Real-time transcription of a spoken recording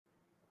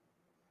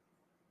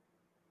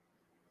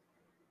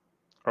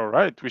All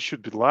right, we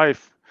should be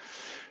live.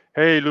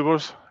 Hey,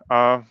 Lubos,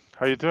 how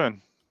you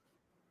doing?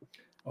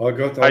 All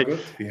good, all Hi,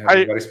 good. We have a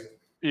hi, very Mhm.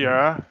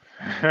 yeah.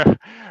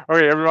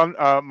 Okay, everyone.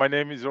 My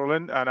name is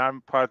Orlin, and I'm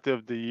part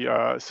of the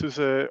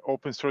SUSE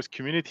open source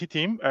community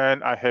team.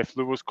 And I have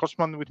Lubos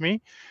Kosman with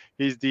me.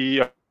 He's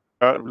the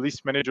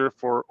release manager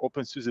for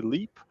openSUSE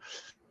Leap.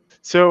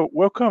 So,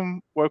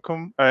 welcome,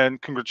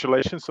 and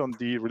congratulations on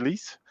the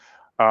release.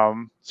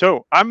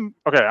 So I'm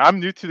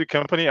new to the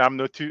company. I'm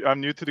new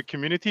to the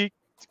community.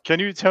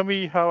 Can you tell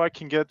me how I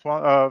can get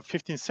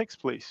 15.6,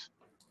 please?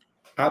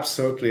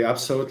 Absolutely,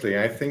 absolutely.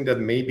 I think that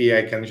maybe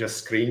I can just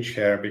screen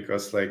share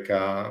because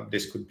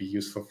this could be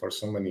useful for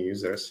so many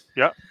users.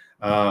 Yeah,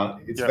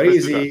 It's yeah, very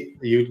let's do that.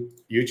 easy.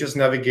 You just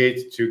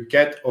navigate to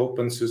get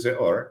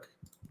openSUSE.org,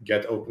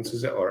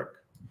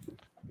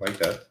 like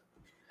that,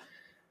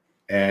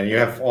 and you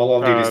have all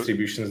of the Uh,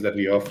 distributions that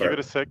we Give it a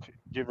offer. sec.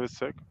 Give it a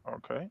sec.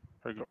 Okay,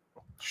 here you go.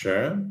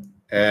 Sure.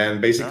 And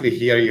Yeah. basically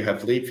here you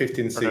have Leap Okay.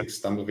 15.6.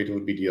 Tumbleweed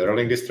would be the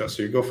rolling distro.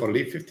 So you go for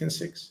Leap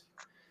 15.6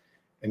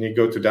 and you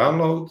go to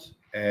download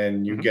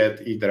and you Hmm.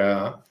 get either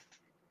a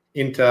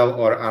Intel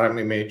or ARM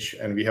image,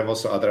 and we have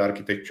also other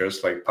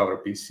architectures like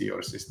PowerPC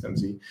or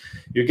systemz.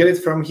 You get it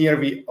from here.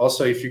 We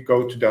also, if you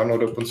go to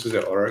download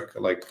openSUSE.org,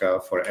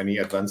 for any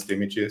advanced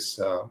images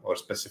or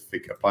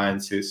specific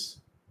appliances,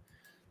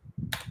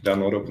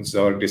 download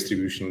openSUSE.org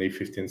distribution Leap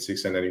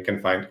 15.6, and then you can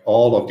find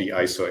all of the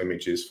ISO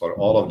images for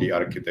all of the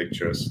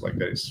architectures. Like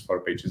there is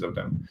 4 pages of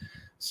them.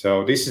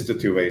 So this is the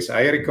 2 ways.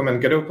 I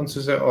recommend get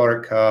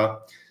openSUSE.org.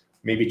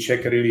 Maybe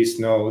check release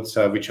notes,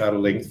 which are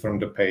linked from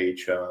the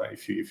page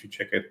if you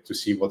check it to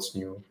see what's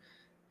new.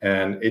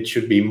 And it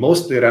should be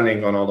mostly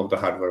running on all of the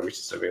hardware which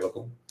is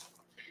available.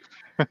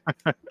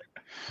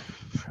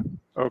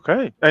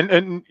 Okay.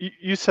 And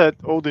you said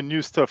all the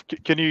new stuff.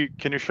 Can you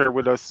share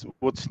with us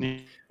what's new?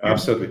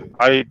 Absolutely.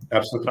 I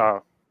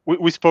Absolutely.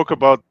 we spoke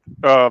about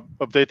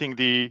updating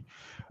the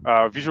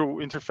visual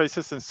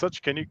interfaces and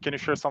such. Can you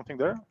share something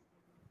there?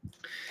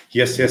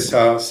 Yes, yes.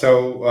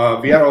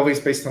 We are always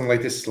based on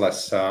latest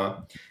SLES.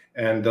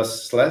 And the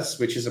SLES,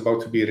 which is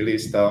about to be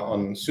released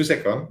on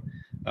SUSECon,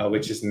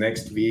 which is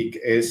next week,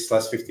 is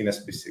SLES 15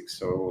 SP6.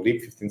 So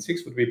Leap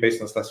 15.6 would be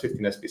based on SLES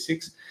 15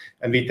 SP6.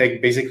 And we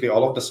take basically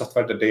all of the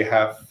software that they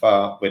have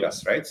with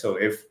us, right? So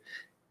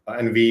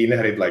and we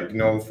inherit like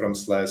GNOME from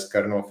SLES,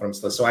 kernel from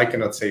SLES. So I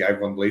cannot say I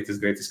want latest,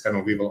 greatest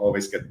kernel. We will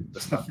always get the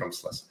stuff from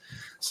SLES.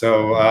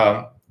 So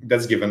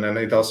that's given, and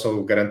it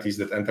also guarantees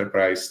that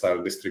enterprise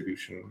style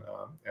distribution.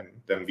 And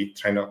then we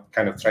try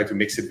to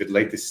mix it with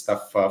latest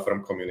stuff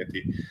from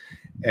community.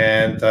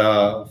 And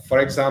for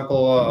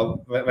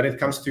example, when it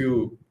comes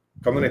to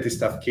community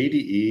stuff,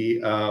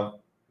 KDE,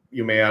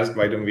 you may ask,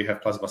 why don't we have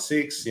Plasma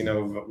 6?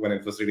 When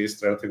it was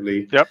released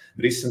relatively Yep.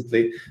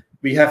 recently.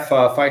 We have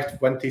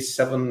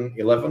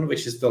 5.27.11,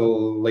 which is the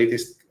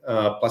latest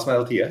Plasma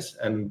LTS,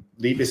 and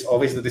Leap is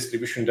always the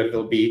distribution that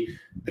will be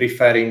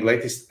preferring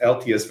latest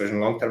LTS version,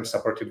 long-term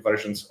supported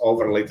versions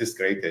over latest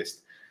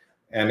greatest.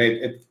 And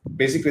it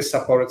basically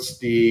supports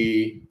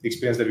the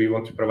experience that we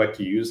want to provide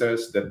to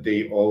users, that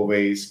they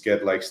always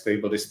get like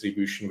stable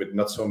distribution with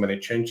not so many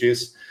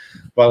changes,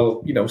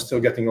 while still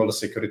getting all the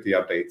security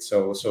updates.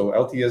 So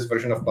LTS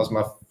version of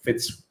Plasma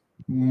fits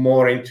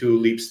more into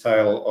Leap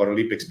style or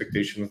Leap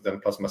expectations than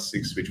Plasma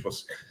 6, which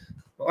was,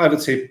 I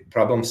would say,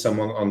 troublesome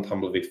on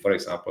Tumbleweed, for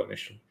example,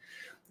 initially.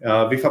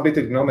 We've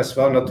updated GNOME as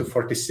well, not to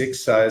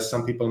 46, as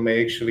some people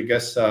may actually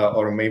guess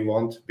or may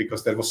want,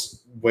 because that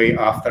was way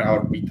after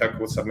our beta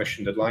code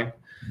submission deadline.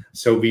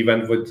 So we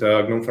went with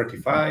GNOME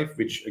 45,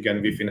 which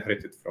again we've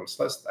inherited from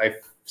SLES. I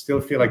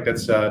still feel like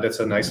that's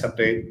a nice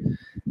update.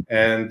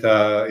 And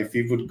if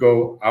we would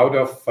go out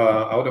of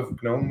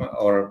GNOME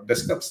or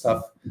desktop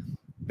stuff,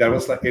 there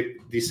was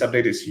this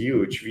update is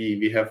huge.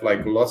 We have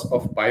like lots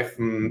of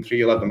Python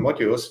 3.11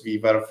 modules. We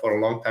were for a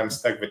long time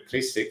stuck with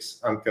 3.6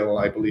 until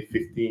I believe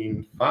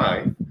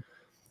 15.5.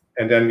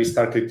 And then we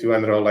started to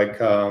enroll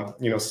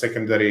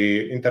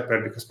secondary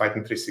interpret, because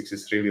Python 3.6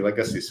 is really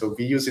legacy. So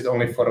we use it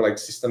only for like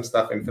system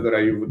stuff. In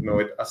Fedora, you would know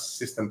it as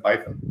system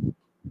Python.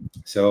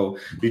 So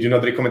we do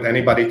not recommend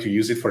anybody to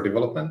use it for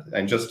development,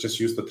 and just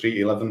use the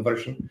 3.11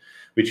 version,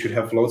 which should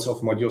have loads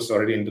of modules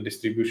already in the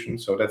distribution.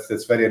 So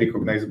that's very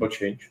recognizable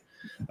change.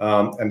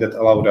 And that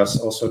allowed us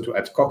also to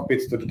add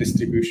Cockpit to the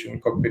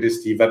distribution. Cockpit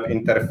is the web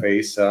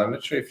interface. I'm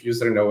not sure if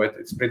users know it.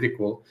 It's pretty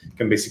cool. You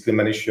can basically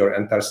manage your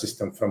entire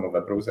system from a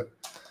web browser.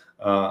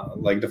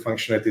 The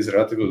functionality is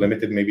relatively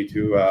limited maybe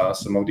to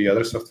some of the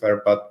other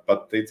software,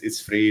 but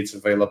it's free, it's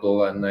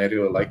available, and I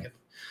really like it.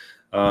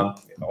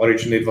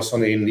 Originally, it was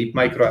only in Leap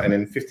Micro, and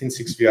in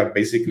 15.6 we are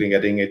basically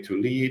adding it to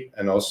Leap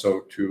and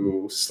also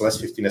to SLES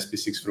 15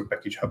 SP6 through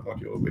Package Hub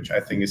module, which I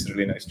think is a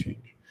really nice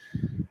change.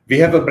 We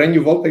have a brand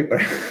new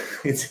wallpaper.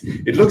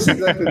 It looks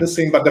exactly the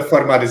same, but the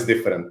format is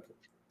different.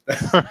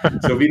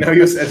 So we now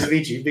use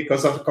SVG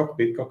because of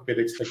Cockpit. Cockpit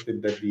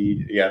expected that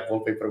the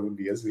wallpaper would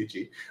be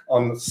SVG.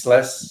 On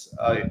Slash,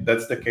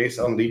 that's the case.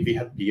 On Leap, we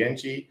had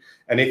PNG.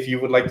 And if you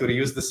would like to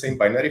reuse the same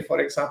binary, for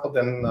example,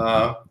 then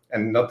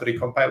and not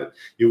recompile it,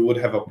 you would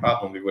have a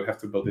problem. We would have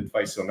to build it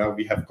twice. So now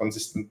we have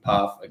consistent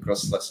path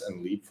across Slash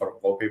and Leap for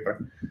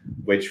wallpaper,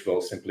 which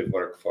will simply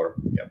work for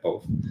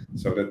both.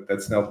 So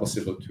that's now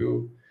possible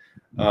too.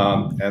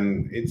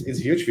 And it's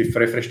huge. We've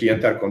refreshed the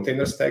entire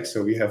container stack.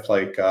 So we have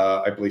like,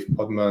 I believe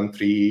Podman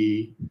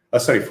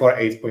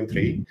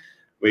 4.8.3,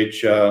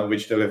 which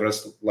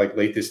delivers like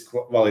latest,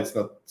 well, it's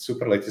not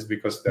super latest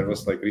because there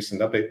was like recent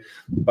update,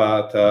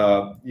 but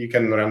you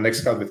can run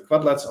Nextcloud with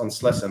Quadlets on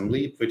Slash and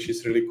Leap, which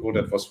is really cool.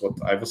 That was what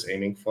I was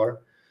aiming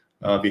for.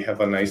 We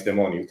have a nice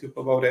demo on YouTube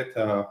about it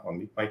on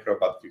Leap Micro,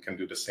 but you can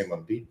do the same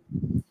on Leap.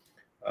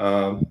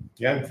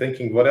 I'm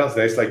thinking what else.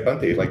 There's like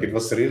plenty. Like it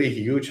was a really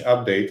huge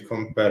update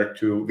compared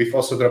to. We've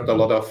also dropped a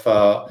lot of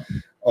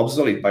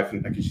obsolete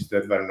Python packages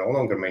that were no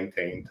longer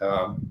maintained,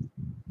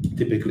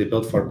 typically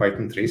built for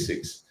Python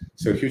 3.6.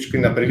 So huge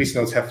cleanup. Release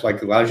notes have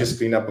like the largest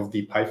cleanup of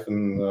the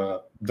Python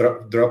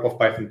drop of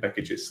Python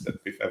packages that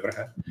we've ever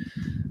had.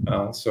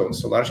 So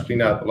large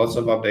cleanup, lots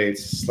of updates.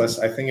 Slash,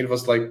 I think it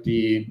was like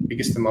the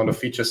biggest amount of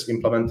features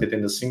implemented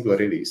in the single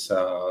release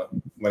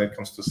when it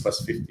comes to Slash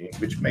 15,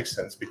 which makes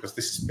sense because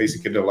this is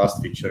basically the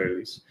last feature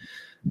release.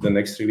 The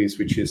next release,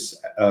 which is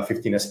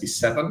 15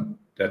 SP7,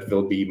 that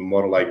will be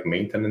more like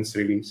maintenance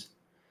release.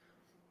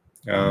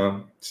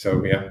 So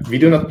we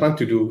do not plan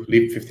to do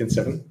Leap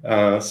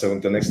 15.7. So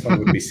the next one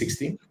would be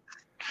 16.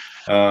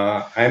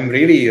 I'm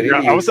really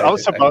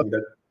excited.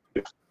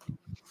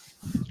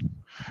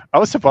 I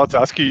was about to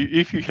ask you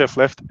if you have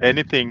left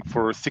anything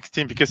for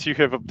 16 because you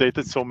have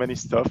updated so many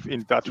stuff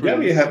in that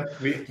release.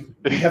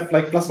 We have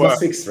like plus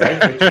 6,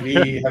 right? Which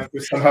we have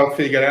to somehow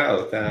figure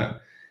out.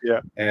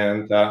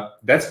 And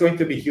that's going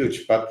to be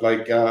huge. But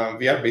like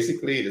we are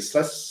basically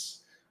Slash,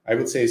 I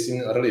would say, is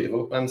in early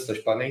development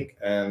 / planning,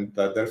 and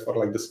therefore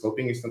like the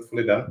scoping is not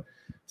fully done.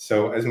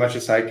 So as much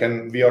as I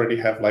can, we already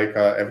have like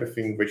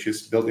everything which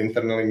is built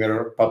internally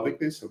mirrored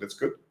publicly, so that's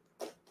good.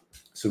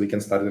 So we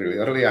can start really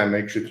early. I'm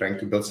actually trying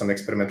to build some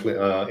experimental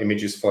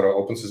images for our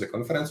openSUSE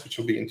conference, which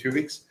will be in 2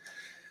 weeks.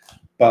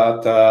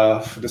 But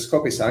the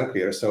scope is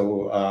unclear.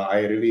 So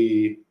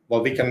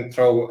we can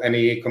throw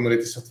any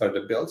community software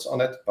that builds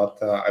on it,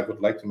 but I would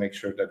like to make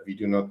sure that we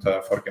do not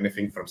fork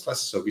anything from Slash.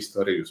 So we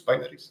still reuse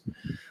binaries,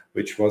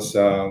 which was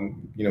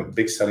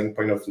big selling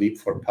point of Leap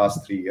for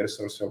past 3 years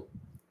or so.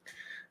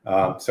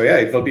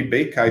 It will be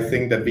big. I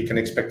think that we can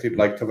expect it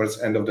like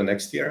towards end of the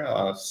next year,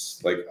 I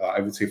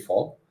would say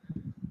fall.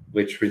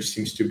 Which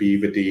seems to be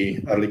with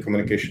the early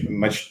communication,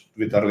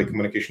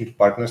 to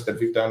partners that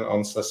we've done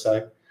on Slash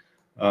side.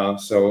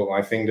 So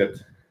I think that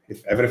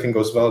if everything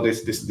goes well,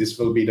 this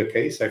will be the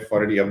case. I've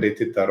already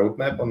updated the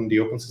roadmap on the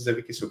openSUSE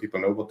wiki so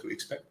people know what to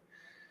expect.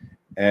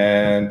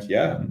 And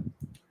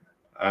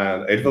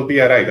it will be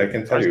a ride. I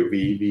can tell you.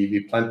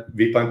 We plan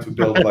to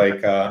build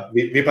like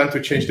we plan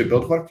to change the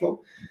build workflow.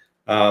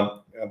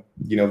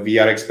 We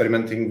are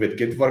experimenting with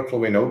Git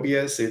workflow in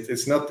OBS.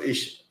 It's not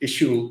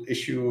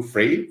issue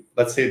free,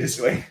 let's say it this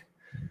way,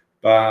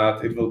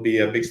 but it will be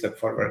a big step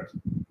forward.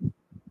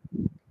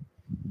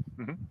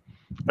 Mm-hmm.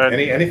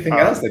 Anything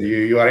else that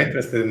you are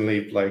interested in,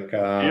 Leap? Like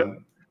have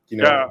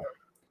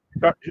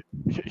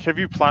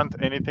you planned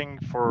anything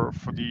for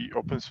the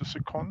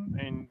openSUSE Con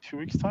in 2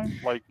 weeks' time?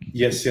 Like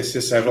yes.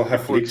 I will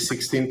have Leap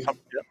 16.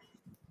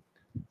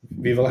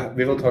 We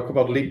will talk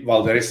about Leap.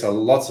 Well, there is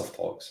lots of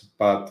talks,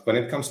 but when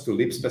it comes to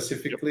Leap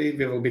specifically,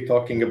 we will be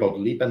talking about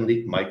Leap and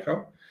Leap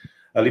Micro,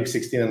 Leap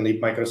 16 and Leap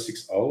Micro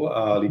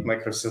 6.0. Leap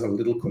Micro is a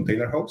little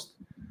container host,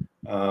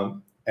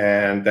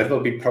 and that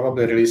will be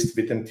probably released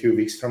within 2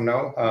 weeks from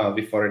now.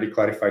 We've already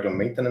clarified on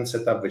maintenance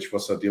setup, which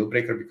was a deal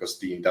breaker because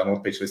the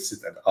download page lists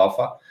it at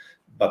alpha.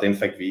 But in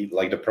fact,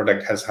 the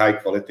product has high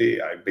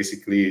quality. I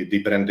basically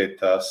rebranded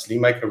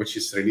Slim Micro, which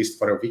is released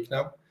for a week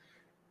now.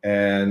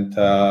 And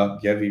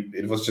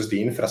it was just the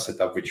infra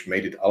setup which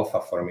made it alpha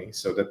for me.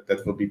 So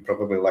that will be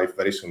probably live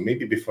very soon,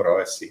 maybe before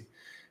OSC.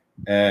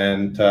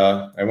 And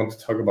I want to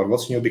talk about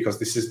what's new because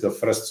this is the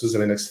first SUSE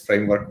Linux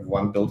framework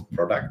one build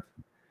product.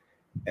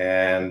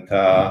 And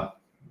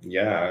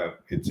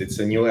it's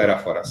a new era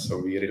for us. So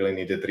we really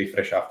needed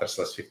refresh after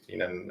Slash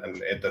 15,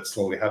 and that's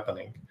slowly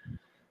happening.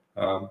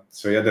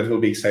 That will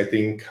be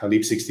exciting.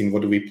 Leap 16,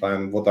 what do we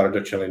plan? What are the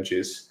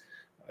challenges?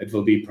 It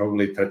will be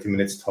probably 30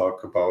 minutes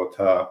talk about,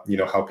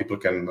 how people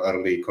can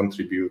early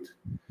contribute.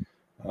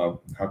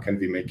 How can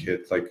we make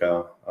it like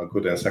a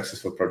good and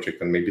successful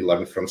project and maybe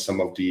learn from some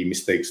of the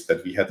mistakes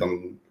that we had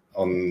on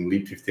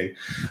Leap 15.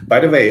 By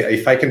the way,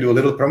 if I can do a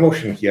little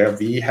promotion here,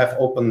 we have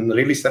open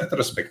release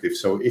retrospective.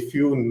 So if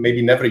you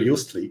maybe never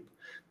used Leap,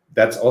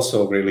 that's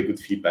also really good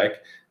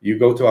feedback. You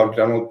go to our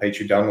download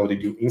page, you download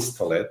it, you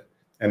install it,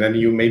 and then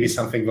maybe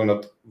something will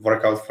not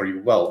work out for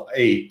you well.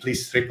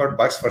 Please report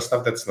bugs for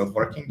stuff that's not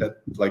working. That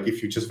like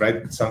if you just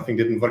write something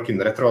didn't work in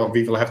retro,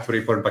 we will have to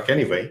report back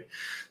anyway.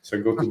 So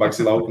go to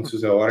Bugzilla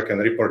openSUSE.org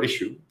and report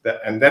issue,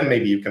 and then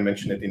maybe you can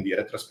mention it in the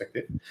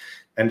retrospective.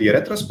 And the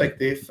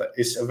retrospective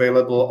is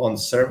available on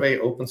survey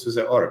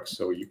openSUSE.org,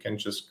 so you can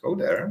just go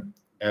there,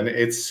 and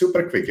it's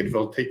super quick. It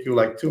will take you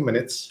like 2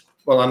 minutes,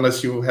 well,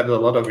 unless you had a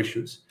lot of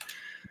issues.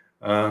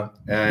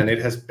 And it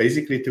has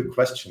basically 2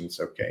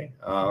 questions. Okay,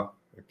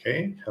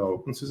 okay,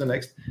 openSUSE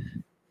next.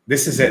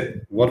 This is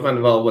it. What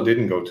went well, what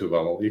didn't go too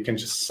well. You can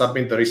just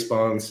submit the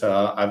response.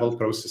 I will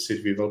process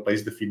it. We will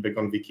place the feedback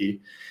on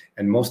Wiki.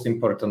 And most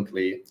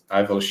importantly,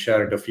 I will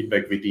share the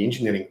feedback with the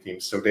engineering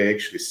team so they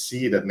actually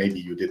see that maybe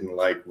you didn't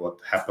like what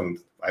happened,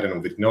 I don't know,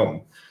 with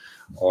GNOME.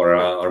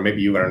 Or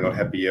maybe you were not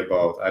happy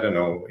about, I don't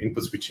know,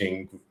 input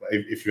switching,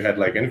 if you had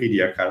like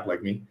NVIDIA card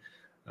like me.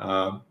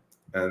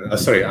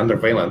 Sorry, under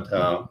Wayland.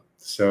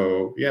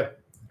 So yeah,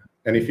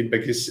 any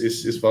feedback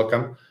is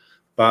welcome.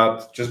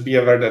 But just be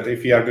aware that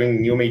if we are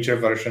doing new major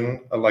version,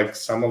 like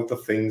some of the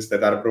things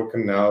that are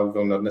broken now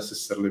will not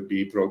necessarily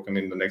be broken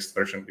in the next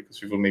version,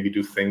 because we will maybe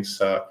do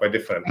things quite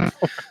differently.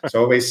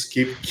 So always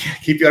keep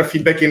your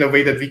feedback in a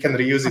way that we can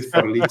reuse it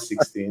for League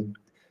 16.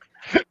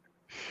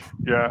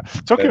 Yeah,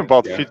 talking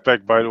about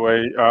feedback, by the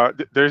way,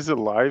 there's a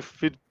live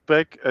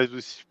feedback as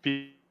we speak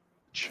in the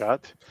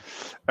chat,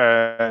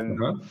 and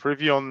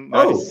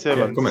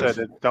Frevion97 said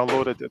it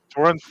downloaded a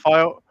torrent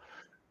file.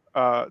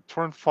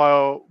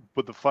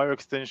 But the file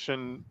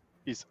extension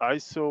is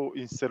ISO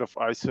instead of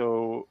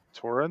ISO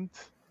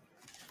torrent.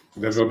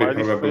 That will be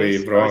probably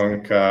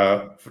wrong.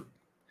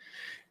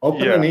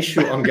 Open an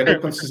issue on get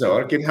openSUSE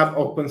or GitHub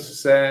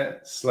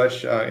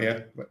openSUSE /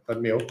 yeah,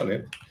 let me open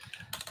it.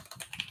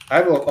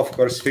 I will, of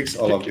course, fix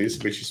all of this,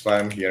 which is why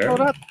I'm here.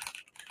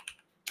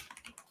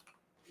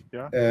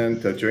 Yeah.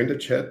 And join the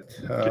chat,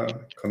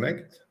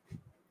 connect.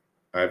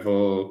 I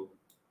will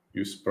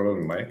use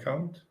probably my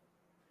account.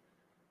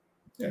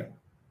 Yeah.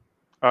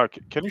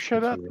 Can you share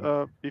that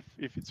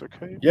if it's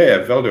okay?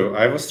 Yeah, will do.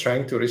 I was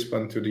trying to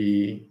respond to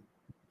the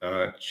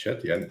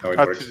chat. Yeah, how it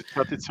works. To the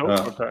chat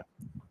itself. Okay.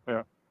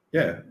 Yeah.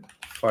 Yeah.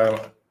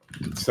 File.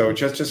 So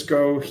just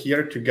go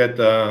here to get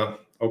the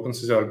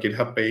openSUSE or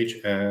GitHub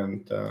page,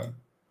 and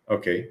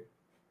okay.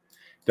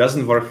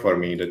 Doesn't work for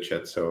me, the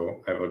chat,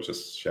 so I will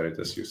just share it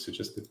as you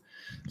suggested.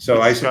 So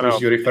I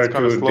suppose you refer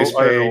to this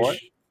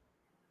page.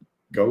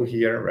 Go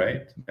here,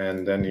 right?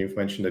 And then you've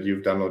mentioned that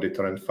you've downloaded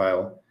torrent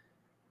file,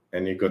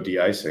 and you got the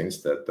ISO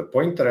instead. The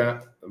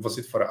pointer, was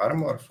it for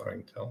ARM or for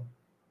Intel?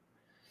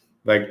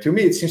 Like, to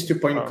me, it seems to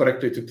point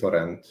correctly to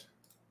torrent.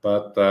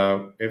 But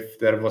if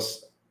there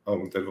was,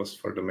 that was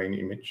for the main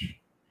image.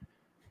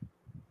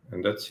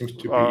 And that seems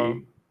to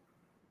be...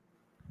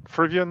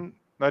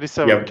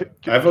 Frevion97. Yeah,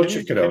 I will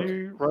check it out. Can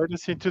you write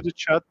us into the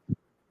chat?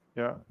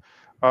 Yeah.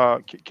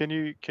 Can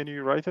you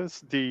write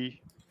us the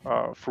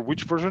for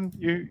which version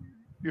you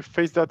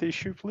faced that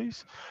issue,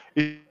 please?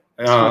 It's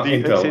for the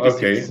Intel.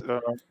 x86.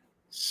 Okay.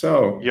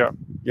 So yeah,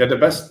 the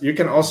best. You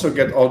can also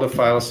get all the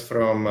files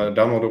from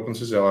download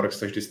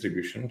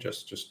openSUSE.org/distribution,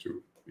 just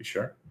to be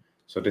sure.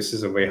 So this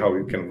is a way how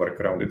you can work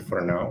around it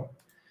for now.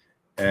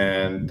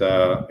 And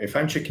if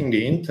I'm checking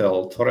the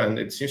Intel torrent,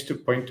 it seems to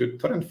point to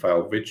torrent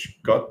file, which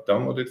got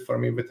downloaded for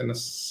me within a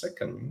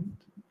second.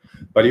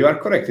 But you are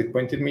correct. It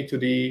pointed me to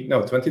the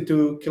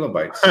 22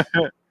 kilobytes.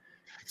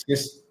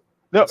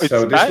 No,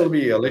 so this will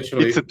be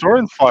literally. It's a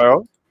torrent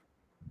file.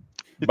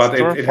 But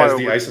it has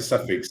the ISO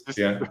suffix.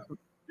 Yeah.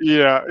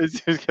 Yeah,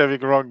 it's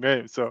having a wrong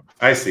name. So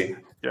I see.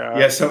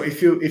 Yeah. So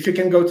if you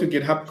can go to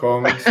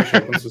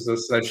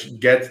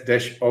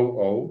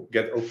github.com/openSUSE/get-oo,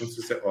 get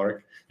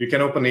openSUSE.org, you can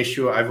open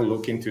issue. I will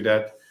look into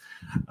that.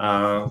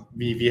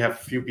 We have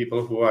few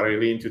people who are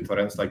really into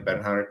torrents like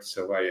Bernhard,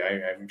 so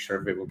I'm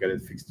sure we will get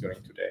it fixed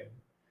during today.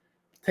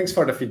 Thanks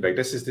for the feedback.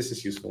 This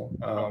is useful.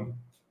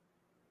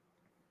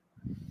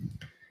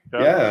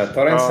 Yeah,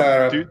 torrents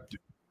are.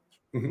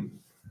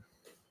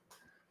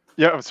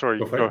 Yeah, I'm sorry.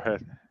 Go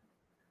ahead.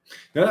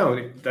 No,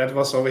 that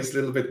was always a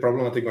little bit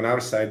problematic on our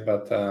side,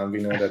 but we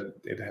know that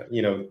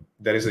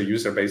there is a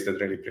user base that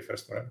really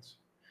prefers torrents.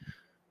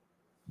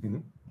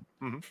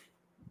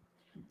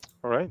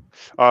 All right.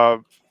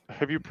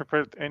 Have you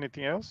prepared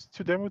anything else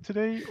to demo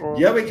today? Or?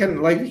 Yeah, we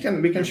can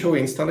show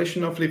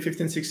installation of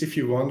lib15.6 if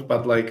you want,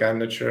 but I'm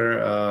not sure.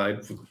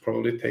 It would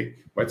probably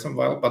take quite some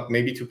while. But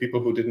maybe to people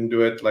who didn't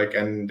do it,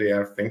 and they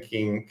are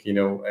thinking,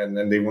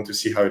 and they want to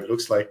see how it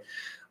looks like,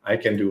 I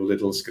can do a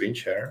little screen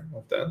share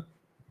of that.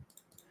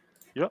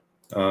 Yeah.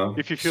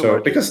 If you feel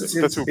like because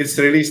it's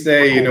release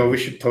day, cool. We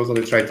should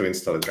totally try to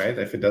install it, right?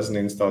 If it doesn't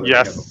install, then we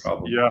have a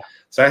problem. Yeah.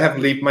 So I have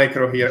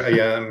libmicro here.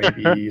 Yeah,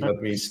 maybe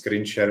let me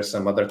screen share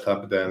some other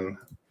tab then.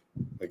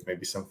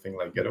 Maybe something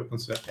like get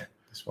openSUSE. Yeah,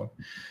 this one.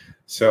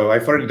 So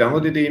I've already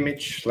downloaded the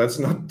image. Let's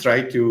not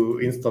try to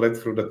install it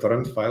through the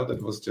torrent file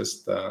that was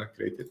just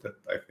created. That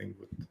I think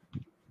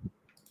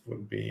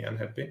would be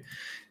unhappy.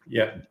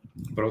 Yeah,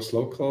 browse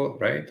local,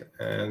 right?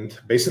 And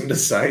based on the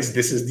size,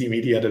 this is the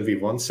media that we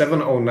want.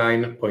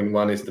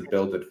 709.1 is the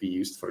build that we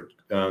used for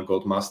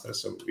Goldmaster,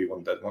 so we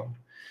want that one.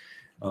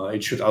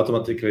 It should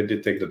automatically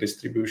detect the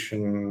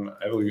distribution.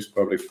 I will use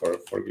probably 4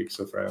 gigs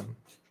of RAM.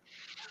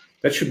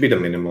 That should be the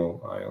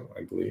minimal,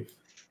 I believe.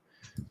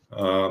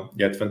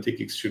 Yeah, 20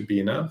 gigs should be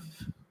enough.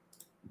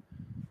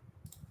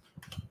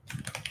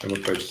 I will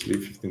purchase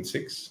leave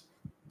 15.6.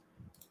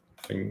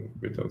 Thing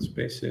without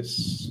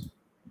spaces.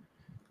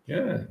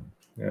 Yeah,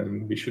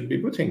 and we should be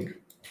booting.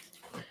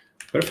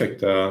 Perfect.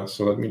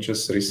 So let me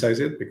just resize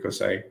it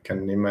because I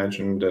can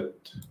imagine that.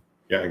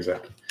 Yeah,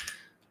 exactly.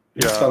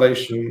 Yeah.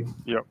 Installation.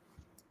 Yeah.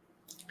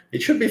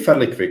 It should be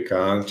fairly quick.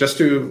 Just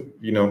to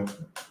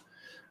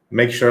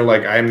make sure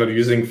like I'm not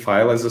using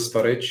file as a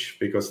storage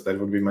because that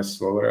would be much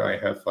slower. I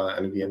have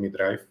an NVMe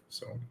drive,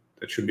 so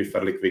that should be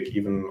fairly quick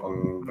even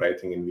on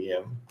writing in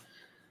VM.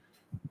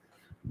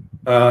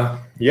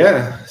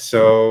 Yeah,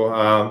 so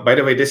by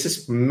the way, this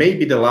is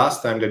maybe the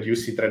last time that you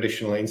see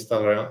traditional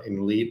installer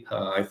in Leap.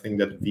 I think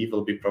that we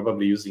will be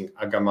probably using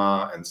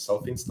Agama and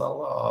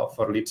self-install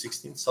for Leap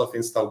 16.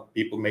 Self-install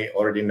people may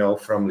already know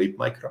from Leap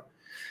Micro.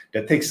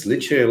 That takes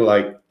literally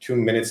like 2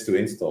 minutes to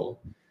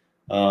install.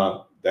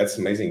 That's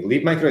amazing.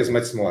 Leap Micro is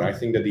much more. I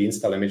think that the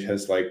install image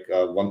has like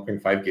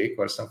 1.5 gig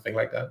or something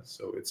like that.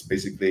 So it's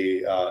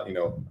basically,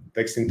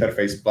 text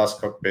interface plus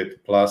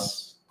cockpit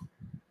plus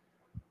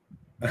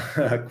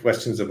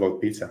questions about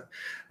pizza.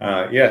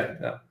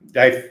 Yeah,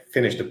 I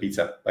finished the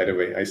pizza, by the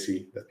way. I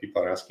see that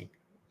people are asking.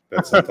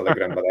 That's on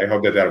Telegram, but I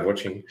hope that they are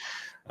watching.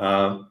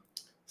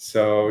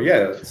 So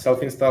yeah,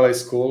 self-install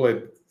is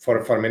cool.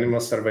 For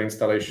minimal server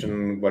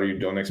installation where you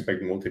don't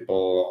expect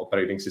multiple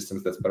operating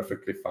systems, that's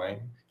perfectly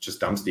fine. Just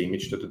dumps the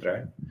image to the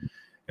drive.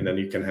 And then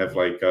you can have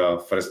like a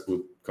first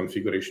boot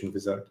configuration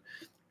wizard.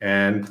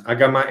 And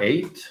Agama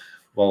 8,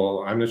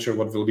 well, I'm not sure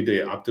what will be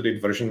the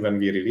up-to-date version when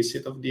we release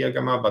it of the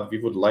Agama, but we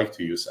would like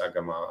to use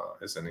Agama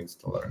as an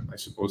installer. I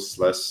suppose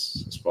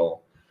less as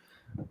well.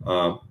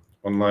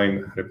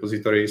 Online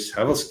repositories,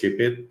 I will skip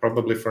it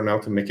probably for now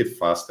to make it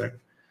faster.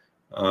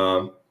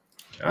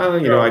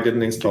 I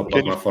didn't install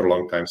Plasma for a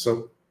long time,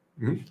 so.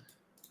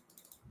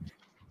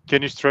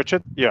 Can you stretch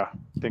it? Yeah,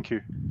 thank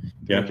you.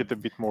 Make it a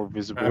bit more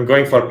visible. I'm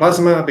going for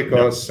Plasma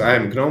because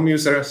I'm GNOME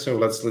user, so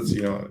let's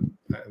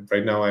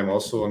right now I'm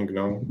also on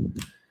GNOME.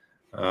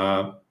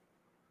 On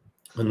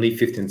Leap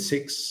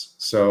 15.6,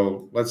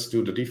 so let's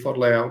do the default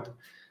layout,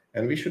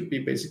 and we should be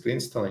basically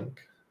installing.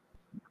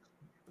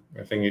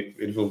 I think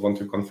it will want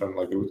to confirm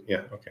like root.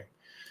 Yeah, okay.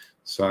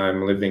 So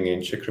I'm living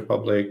in Czech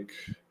Republic.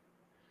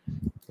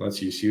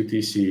 Let's use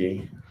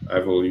UTC. I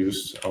will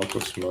use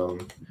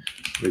Autosman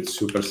with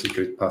super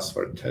secret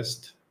password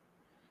test.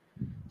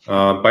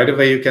 By the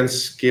way, you can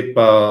skip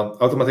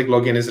automatic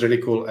login is really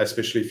cool,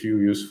 especially if you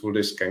use full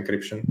disk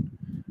encryption.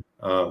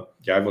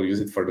 Yeah, I will use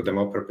it for the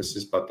demo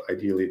purposes, but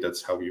ideally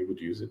that's how you would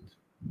use it.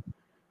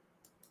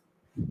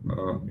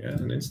 Yeah,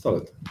 and install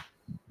it.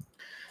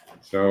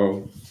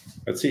 So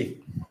let's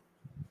see.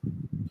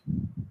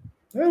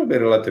 That'll be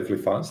relatively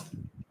fast.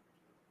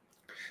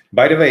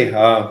 By the way,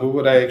 who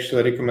would I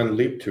actually recommend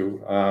Leap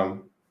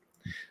to?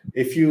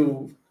 If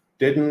you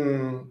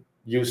didn't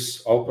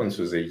use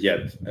openSUSE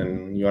yet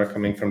and you are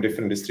coming from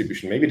different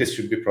distribution, maybe this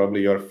should be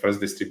probably your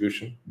first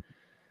distribution.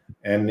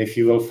 And if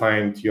you will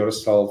find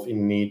yourself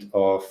in need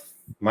of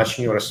much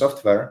newer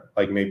software,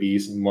 like maybe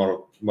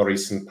more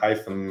recent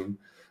Python,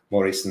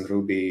 more recent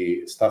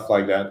Ruby, stuff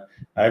like that,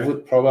 I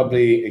would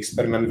probably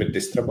experiment with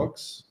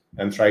DistroBox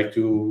and try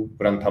to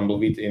run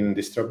Tumbleweed in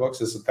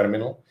DistroBox as a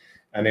terminal.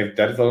 And if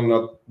that will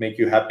not make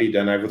you happy,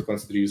 then I would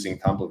consider using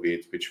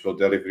Tumbleweed, which will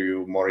deliver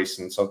you more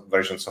recent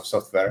versions of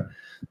software.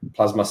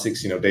 Plasma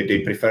 6, they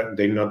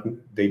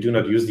do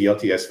not use the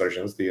LTS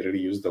versions. They really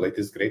use the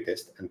latest,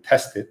 greatest and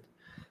test it.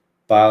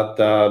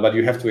 But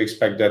you have to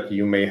expect that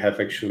you may have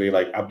actually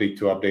like update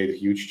to update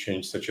huge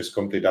change, such as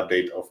complete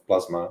update of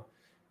Plasma,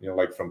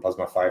 like from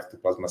Plasma 5 to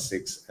Plasma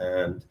 6,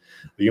 and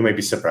you may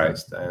be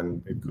surprised,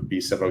 and it could be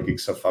several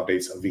gigs of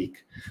updates a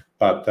week.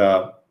 But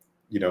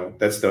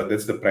that's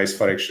the price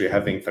for actually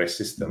having fresh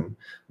system.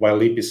 While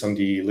Leap is on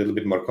the little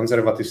bit more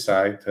conservative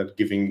side,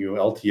 giving you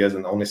LTS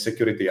and only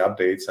security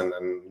updates and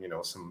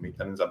some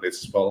maintenance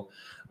updates as well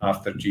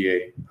after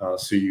GA.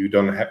 So you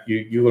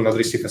will not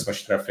receive as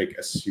much traffic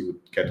as you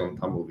would get on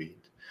Tumbleweed.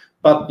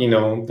 But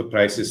the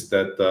price is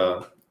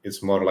that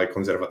it's more like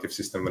conservative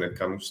system when it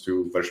comes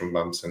to version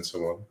bumps and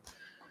so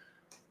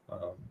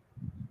on.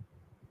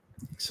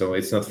 So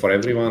it's not for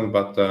everyone,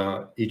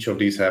 but each of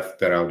these have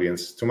their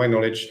audience. To my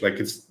knowledge,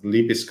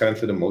 Leap is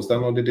currently the most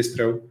downloaded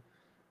distro.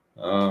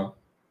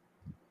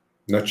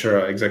 Not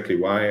sure exactly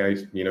why.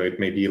 It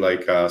may be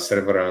like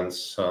server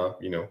runs.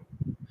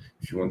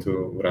 If you want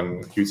to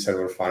run huge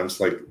server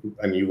farms,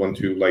 and you want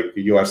to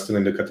you are still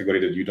in the category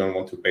that you don't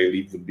want to pay,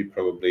 Leap would be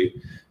probably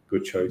a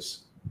good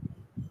choice.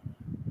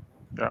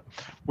 Yeah,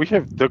 we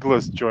have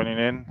Douglas joining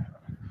in.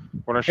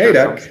 Want to share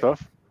some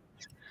stuff?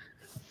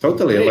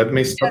 Totally. Hey, let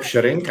me stop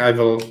sharing. I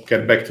will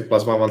get back to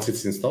Plasma once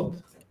it's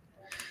installed.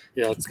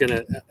 Yeah,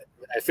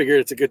 I figure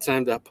it's a good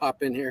time to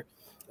pop in here.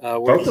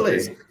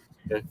 Totally.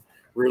 The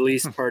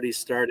release party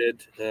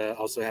started,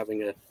 also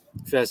having a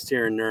fest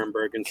here in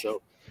Nuremberg, and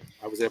so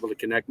I was able to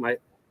connect.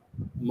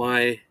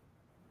 My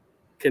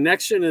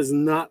connection is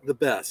not the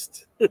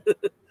best,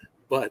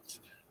 but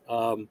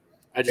I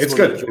just it's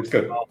good. It's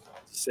good. To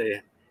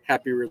say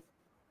happy release.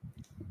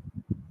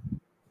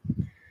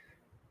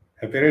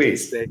 Happy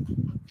release.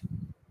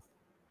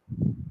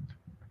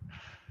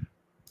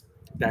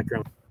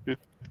 Background.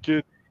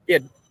 Good. Yeah.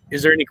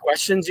 Is there any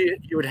questions you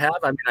would have?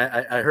 I mean,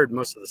 I heard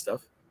most of the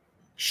stuff.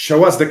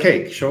 Show us the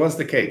cake. Show us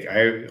the cake.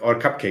 Or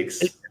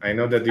cupcakes. I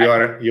know that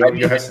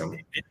you have some.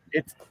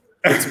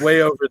 It's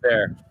way over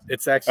there.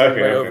 It's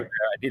actually way over there.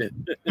 I need it.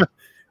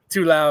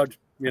 Too loud,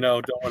 you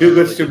know. Don't want too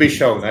good to be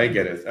shown. I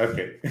get it.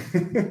 Okay.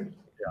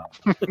 Yeah.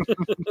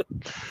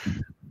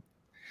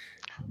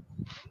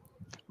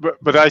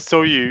 But I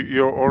saw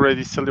you're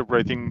already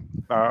celebrating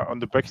on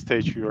the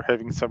backstage. You're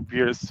having some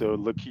beers, so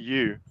lucky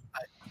you.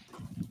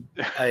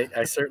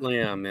 I certainly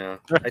am. Yeah.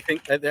 I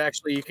think that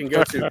actually you can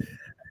go to.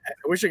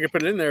 I wish I could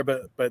put it in there,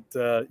 but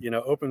you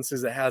know,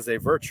 openSUSE has a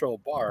virtual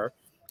bar,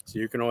 so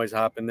you can always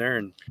hop in there,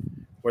 and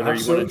whether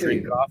you want to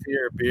drink coffee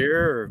or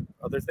beer or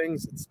other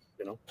things, it's,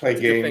 you know, play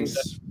games,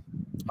 to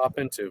hop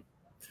into,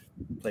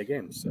 play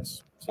games.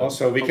 Yes. So,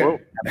 also, we can.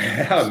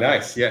 Oh,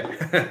 nice. Yeah,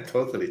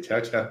 totally. Ciao,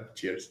 ciao.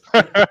 Cheers.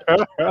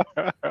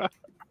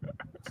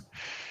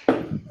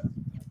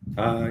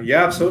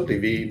 Yeah, absolutely.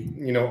 We,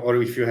 you know,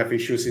 or if you have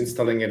issues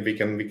installing it, we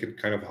can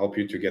kind of help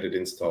you to get it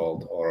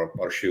installed, or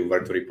show you where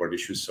to report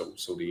issues,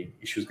 so the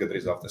issues get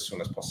resolved as soon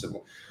as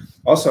possible.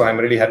 Also, I'm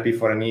really happy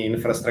for any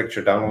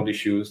infrastructure download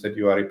issues that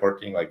you are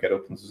reporting, like get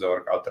openSUSE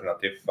or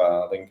alternative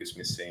link is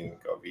missing.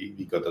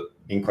 We got an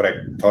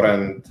incorrect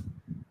torrent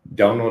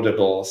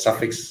downloadable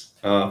suffix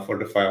for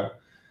the file,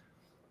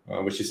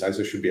 which is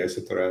ISO should be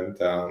isotorrent.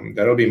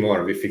 There will be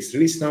more. We fixed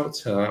release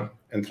notes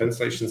and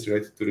translations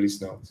related to release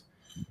notes.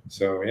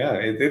 So yeah,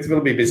 it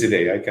will be a busy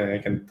day. I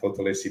can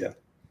totally see that.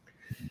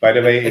 By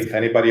the way, if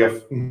anybody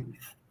of,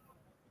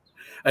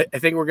 I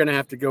think we're gonna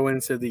have to go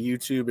into the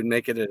YouTube and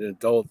make it an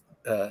adult.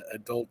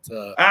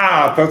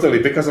 Totally,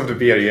 because of the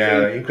beer.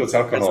 Yeah, it includes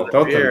alcohol.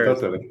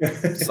 Totally.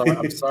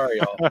 I'm sorry,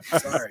 y'all.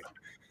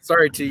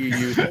 Sorry to you,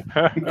 youth.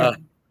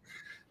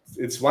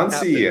 It's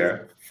once a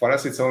year. For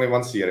us, it's only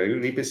once a year.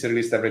 Leap is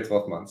released every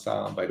 12 months.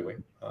 By the way,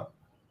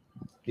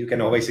 you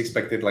can always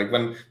expect it. Like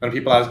when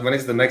people ask when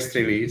is the next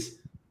release.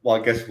 Well,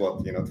 guess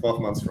what? You know,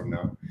 12 months from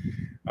now.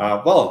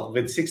 Well,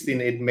 with 16,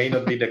 it may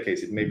not be the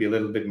case. It may be a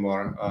little bit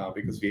more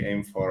because we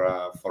aim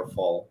for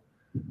fall.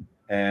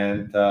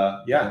 And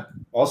yeah,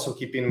 also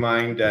keep in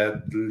mind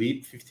that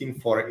Leap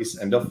 15.4 is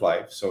end of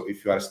life. So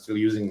if you are still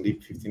using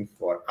Leap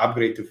 15.4,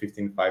 upgrade to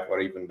 15.5 or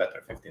even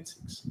better,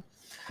 15.6.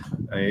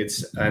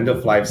 It's end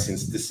of life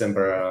since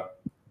December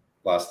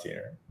last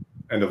year,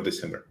 end of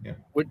December. Yeah.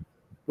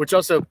 Which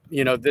also,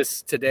 you know,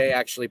 this today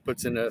actually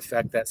puts into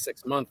effect that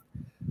 6-month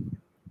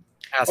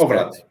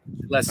aspect.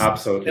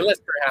 Absolutely.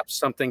 Unless perhaps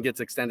something gets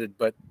extended,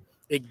 but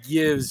it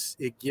gives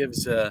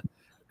that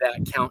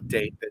count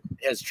date that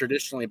has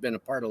traditionally been a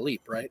part of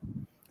Leap, right?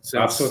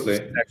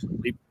 Absolutely.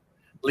 Actually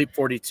Leap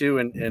 42,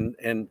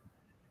 and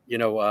you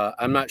know,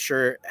 I'm not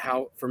sure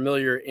how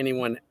familiar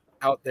anyone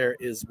out there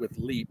is with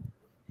Leap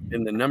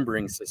in the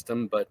numbering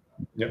system, but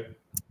yep.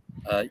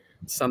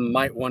 Some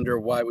might wonder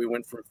why we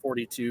went from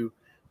 42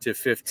 to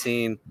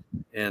 15,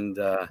 and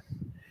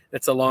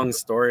it's a long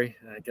story.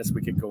 I guess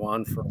we could go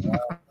on for a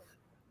while,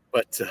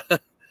 but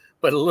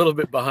a little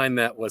bit behind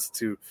that was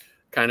to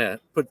kind of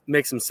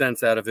make some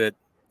sense out of it.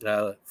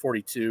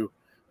 42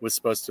 was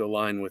supposed to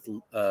align with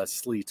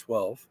SLE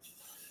 12,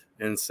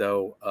 and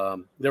so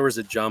there was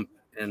a jump,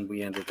 and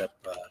we ended up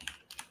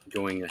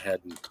going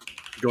ahead and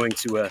going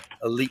to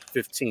a Leap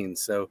 15.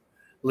 So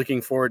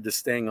looking forward to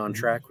staying on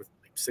track with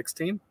Leap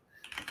 16,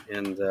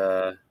 and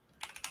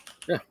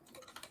yeah.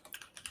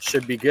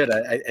 Should be good.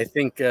 I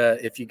think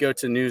if you go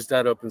to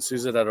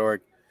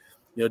news.opensuse.org,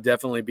 you'll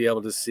definitely be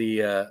able to see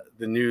the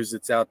news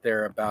that's out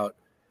there about,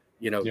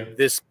 you know,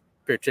 this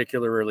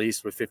particular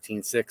release with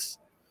 15.6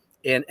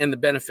 and the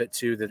benefit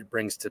too that it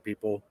brings to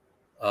people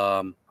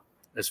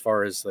as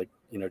far as, like,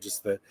 you know,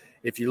 just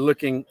if you're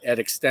looking at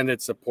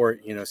extended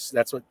support, you know,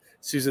 that's what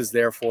SUSE is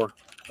there for.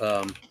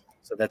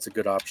 So that's a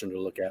good option to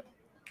look at.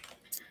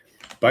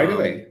 By the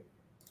way,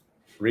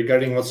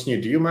 regarding what's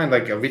new, do you mind,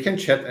 like, we can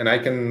chat and I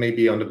can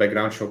maybe on the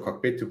background show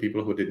Cockpit to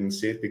people who didn't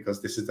see it,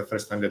 because this is the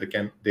first time that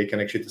they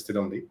can actually test it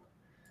on Leap.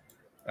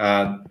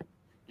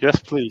 Yes,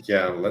 please.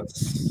 Yeah,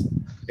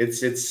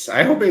 it's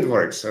I hope it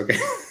works. Okay.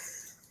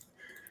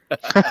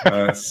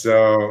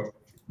 So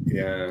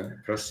yeah,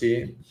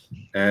 proceed.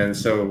 And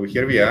so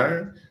here we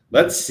are.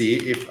 Let's see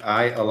if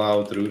I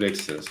allowed root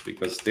access,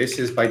 because this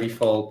is by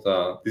default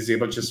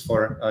disabled just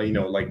for you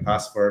know, like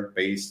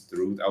password-based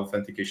root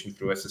authentication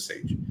through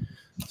SSH.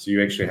 So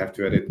you actually have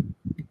to edit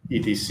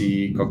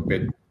etc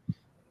cockpit.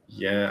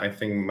 Yeah, I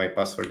think my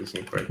password is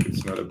incorrect.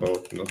 It's not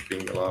about not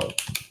being allowed.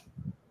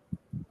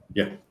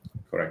 Yeah,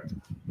 correct.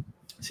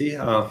 See,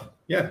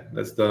 yeah,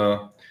 that's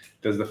the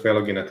fail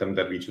login attempt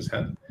that we just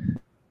had.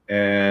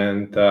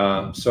 And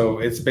so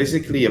it's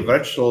basically a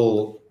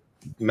virtual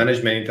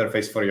management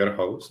interface for your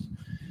host.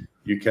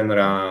 You can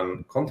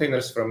run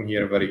containers from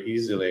here very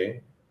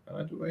easily.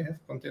 Do I have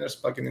containers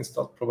plugin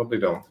installed? Probably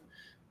don't.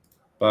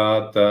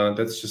 But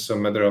that's just a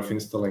matter of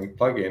installing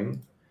plugin.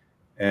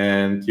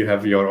 And you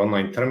have your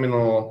online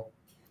terminal,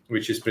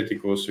 which is pretty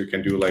cool. So you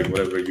can do like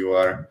whatever you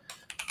are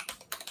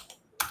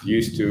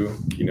used to,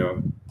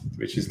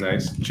 which is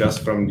nice,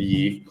 just from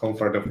the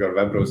comfort of your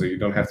web browser. You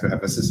don't have to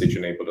have SSH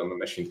enabled on the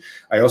machine.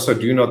 I also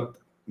do not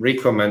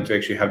recommend to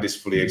actually have this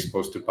fully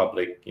exposed to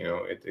public.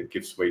 It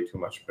gives way too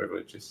much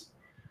privileges.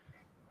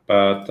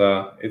 But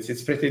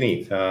it's pretty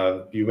neat.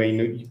 You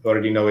may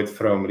already know it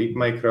from Leap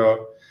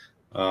Micro,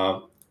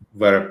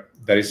 where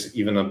there is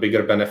even a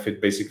bigger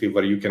benefit, basically,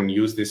 where you can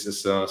use this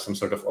as some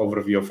sort of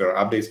overview of your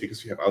updates,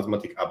 because you have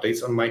automatic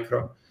updates on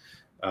Micro,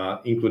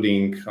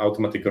 including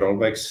automatic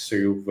rollbacks. So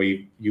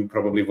you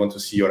probably want to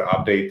see your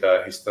update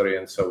history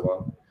and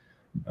so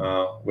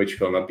on, which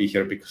will not be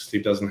here because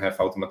Sleep doesn't have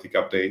automatic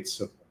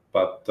updates.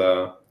 But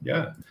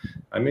yeah,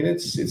 I mean,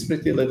 it's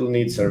pretty little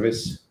neat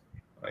service.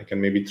 I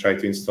can maybe try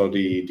to install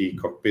the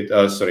cockpit,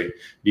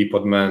 the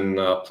Podman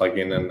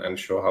plugin and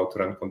show how to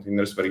run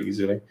containers very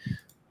easily.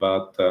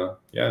 But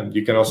yeah,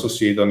 you can also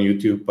see it on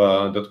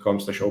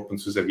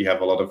youtube.com/OpenSUSE. We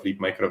have a lot of Leap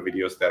Micro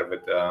videos there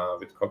with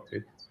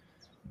cockpit.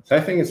 So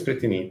I think it's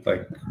pretty neat.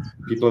 Like,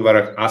 people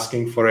were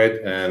asking for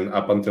it, and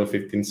up until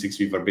 15.6,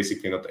 we were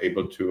basically not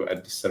able to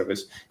add this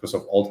service because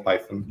of old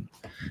Python,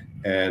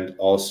 and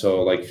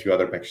also like a few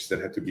other patches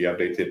that had to be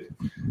updated.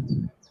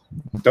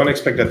 Don't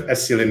expect that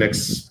SC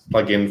Linux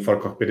plugin for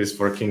cockpit is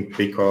working,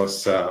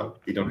 because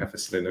we don't have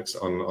SC Linux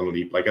on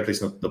Leap, like at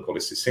least not the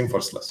policy. Same for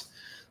SLES.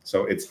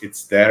 So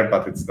it's there,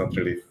 but it's not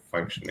really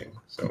functioning.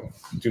 So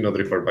do not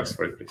report bugs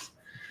for it, please.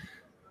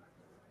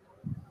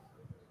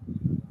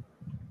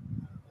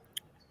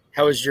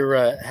 How is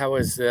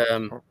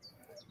the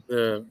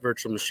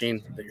virtual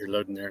machine that you're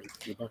loading there?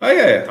 Oh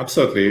yeah,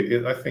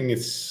 absolutely. I think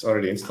it's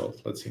already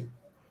installed. Let's see.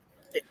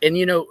 And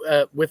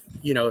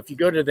if you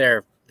go to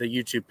the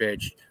YouTube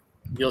page,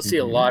 you'll see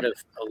a lot of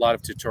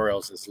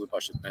tutorials, as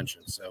Luboš had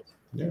mentioned. So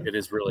yeah, it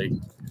is really,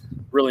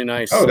 really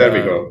nice. Oh, there we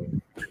go.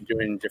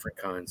 Doing different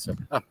kinds. So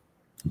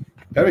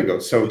there we go.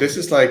 So this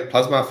is like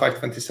Plasma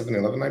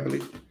 5.27.11, I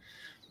believe.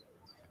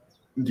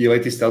 The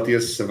latest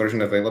LTS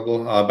version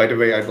available. By the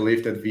way, I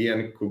believe that V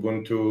and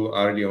Kubuntu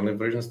are the only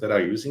versions that are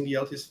using the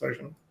LTS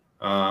version.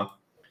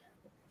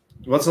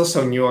 What's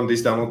also new on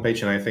this download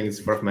page, and I think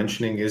it's worth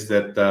mentioning, is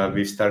that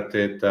we've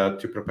started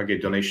to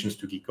propagate donations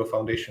to Geeko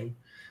Foundation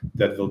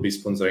that will be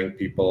sponsoring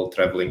people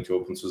traveling to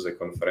openSUSE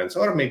conference,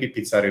 or maybe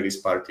pizza release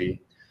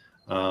party,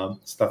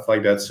 stuff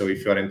like that. So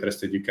if you are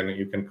interested, you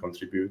can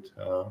contribute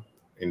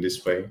in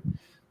this way.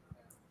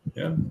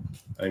 Yeah,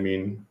 I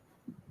mean,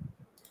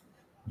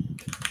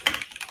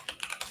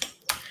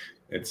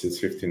 it's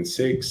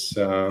 15.6.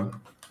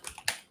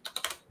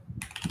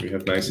 We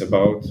have nice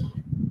about,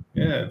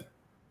 yeah,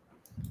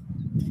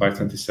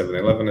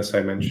 5.27.11, as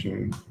I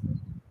mentioned.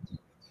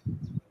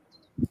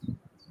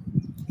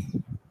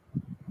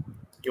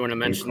 You want to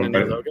mention the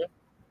new logo?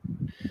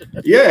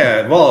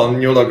 Yeah, well,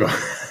 new logo.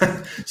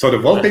 So the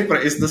wallpaper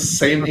is the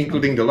same,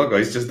 including the logo.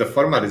 It's just the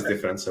format is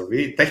different. So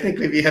we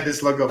had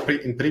this logo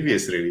in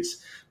previous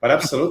release, but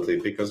absolutely,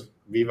 because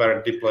we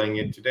were deploying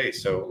it today.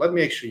 So let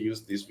me actually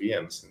use this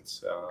VM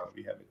since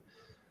we have it.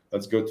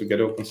 Let's go to Get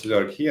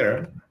openSUSE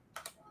here,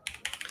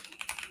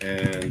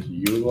 and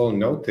you will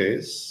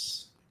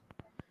notice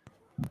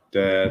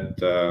that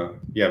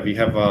yeah, we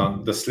have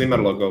the slimmer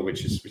logo,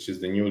 which is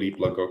the new Leap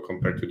logo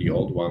compared to the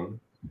old one.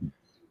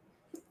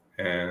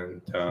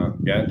 And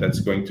yeah,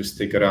 that's going to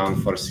stick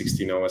around for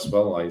 16.0 as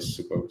well, I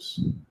suppose.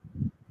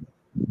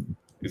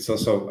 It's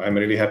also, I'm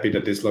really happy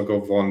that this logo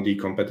won the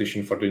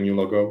competition for the new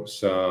logos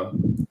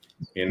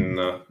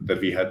that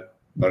we had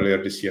earlier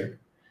this year,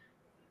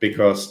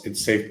 because it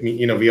saved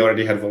me. We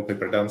already had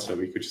wallpaper done, so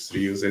we could just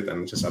reuse it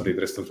and just update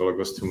the rest of the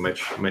logos to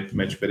match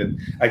with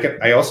it.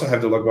 I also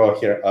have the logo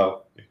here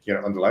here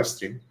on the live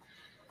stream.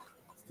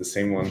 It's the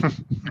same one.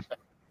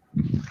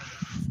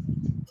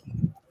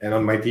 And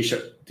on my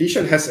t-shirt.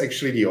 T-shirt has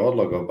actually the old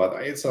logo, but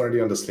it's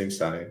already on the slim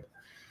side.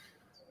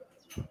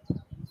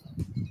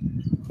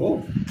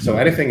 Cool. So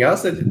anything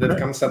else that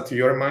comes up to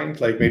your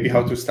mind, like maybe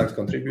how to start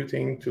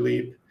contributing to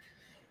Leap?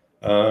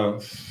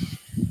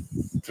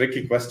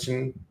 Tricky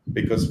question,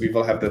 because we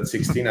will have that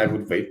 16. I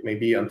would wait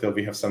maybe until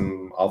we have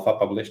some alpha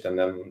published and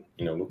then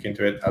look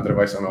into it.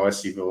 Otherwise, on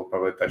OSC we will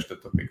probably touch the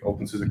topic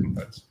openSUSE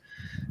conference,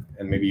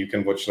 and maybe you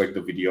can watch like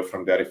the video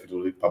from there if it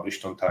will be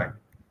published on time.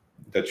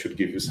 That should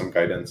give you some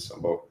guidance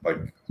about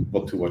like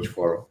what to watch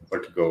for, where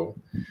to go,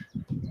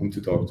 whom to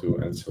talk to,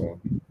 and so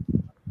on.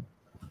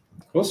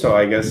 Also,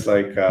 I guess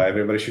like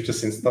everybody should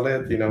just install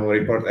it,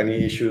 report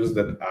any issues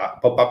that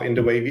pop up in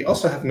the way. We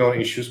also have known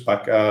issues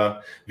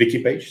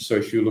wiki page. So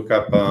if you look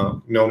up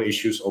known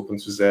issues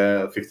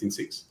openSUSE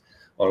 15.6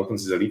 or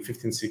openSUSE Leap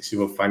 15.6, you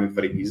will find it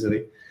very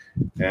easily.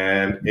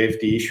 And if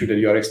the issue that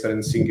you are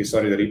experiencing is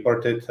already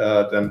reported,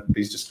 then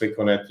please just click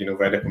on it,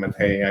 write a comment,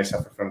 hey, I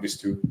suffer from this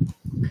too,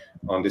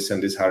 on this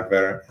and this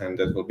hardware, and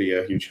that will be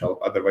a huge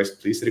help. Otherwise,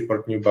 please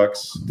report new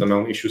bugs. The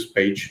known issues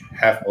page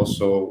have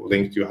also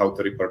linked you how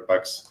to report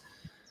bugs.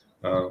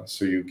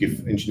 So you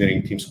give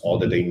engineering teams all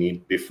that they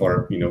need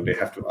before they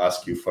have to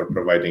ask you for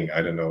providing,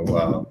 I don't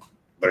know,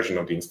 version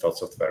of the installed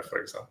software, for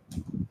example.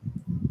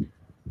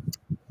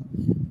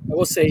 I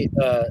will say,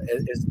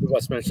 as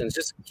Luboš mentioned,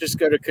 just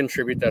go to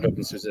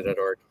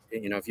contribute.opensuse.org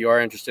if you are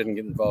interested in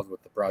getting involved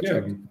with the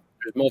project,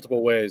 there's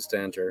multiple ways to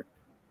enter,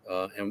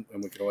 and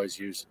we could always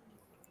use,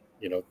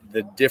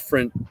 the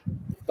different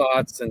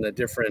thoughts and the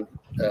different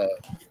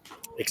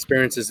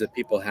experiences that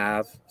people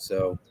have.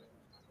 So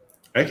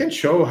I can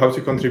show how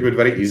to contribute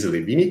very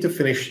easily. We need to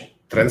finish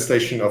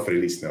translation of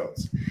release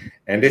notes.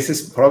 And this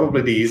is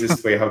probably the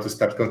easiest way how to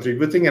start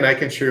contributing. And I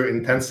can show you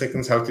in 10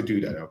 seconds how to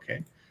do that,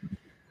 okay?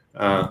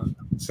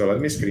 So let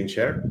me screen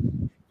share.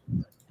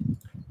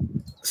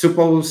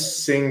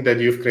 Supposing that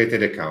you've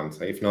created an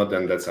account. If not,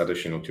 then that's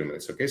additional 2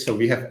 minutes, okay? So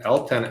we have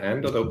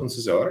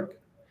l10n.opensuse.org.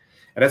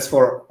 And that's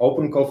for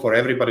open call for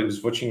everybody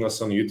who's watching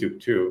us on YouTube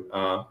too.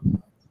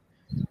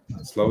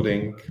 It's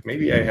loading.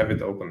 Maybe I have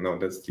it open. No,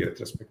 that's the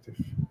retrospective.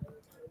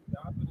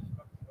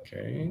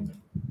 Okay.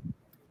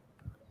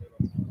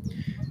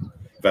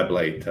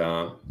 Weblate.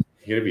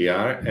 Here we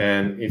are.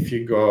 And if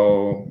you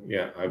go,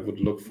 I would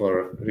look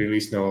for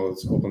release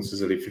notes,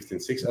 openSUSE lib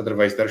 15.6.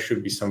 Otherwise, there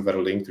should be somewhere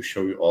a link to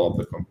show you all of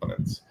the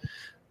components.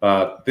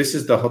 But this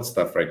is the hot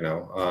stuff right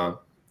now.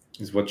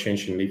 Is what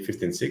changed in lib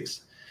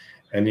 15.6.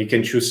 And you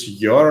can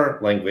choose your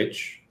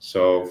language.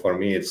 So for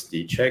me, it's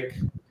the Czech.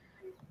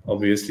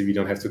 Obviously, we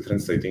don't have to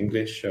translate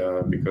English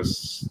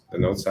because the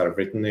notes are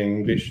written in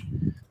English.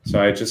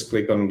 So I just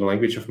click on the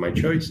language of my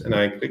choice and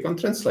I click on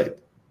translate.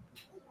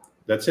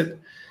 That's it.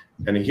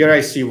 And here I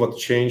see what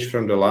changed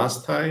from the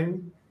last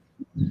time.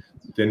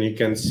 Then you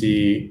can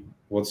see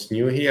what's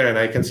new here. And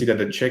I can see that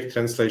the Czech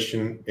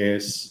translation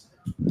is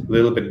a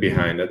little bit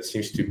behind. That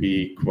seems to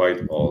be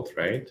quite old,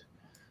 right?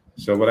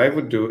 So what I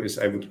would do is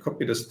I would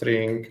copy the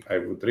string. I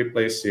would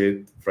replace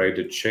it, write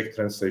the Czech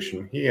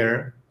translation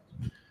here.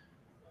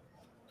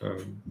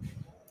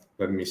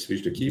 Let me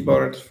switch the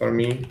keyboard for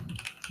me.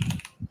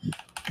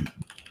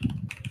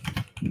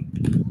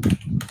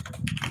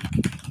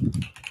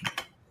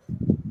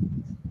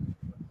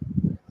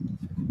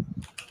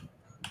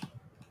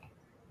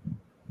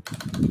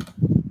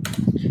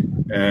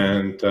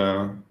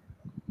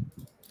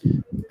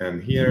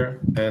 And here,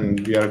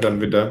 and we are done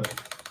with the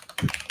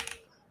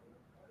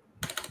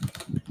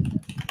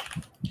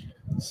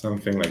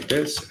something like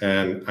this.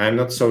 And I'm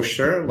not so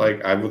sure,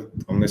 like I would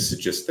only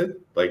suggest it,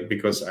 like,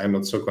 because I'm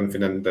not so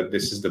confident that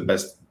this is the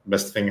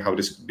best thing how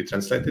this could be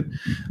translated.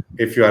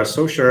 If you are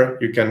so sure,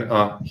 you can,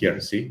 here,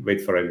 see,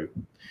 wait for review.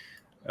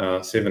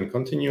 Save and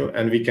continue,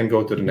 and we can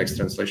go to the next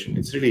translation.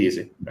 It's really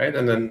easy, right?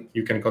 And then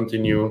you can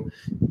continue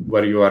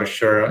where you are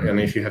sure,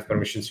 and if you have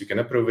permissions, you can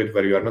approve it.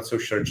 Where you are not so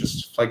sure,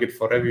 just flag it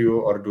for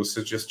review or do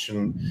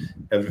suggestion.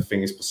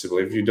 Everything is possible.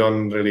 If you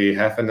don't really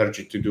have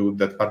energy to do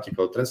that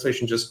particular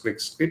translation, just click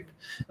skip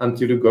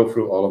until you go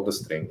through all of the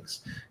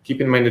strings.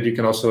 Keep in mind that you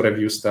can also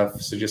review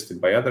stuff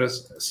suggested by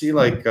others. See,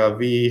 like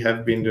we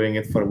have been doing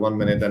it for 1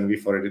 minute and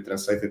we've already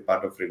translated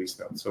part of release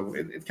notes. So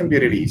it can be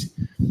really easy.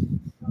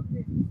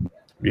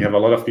 We have a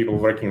lot of people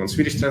working on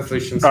Swedish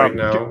translations right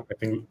now. I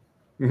think.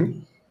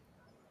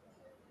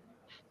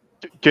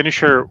 Can you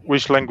share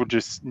which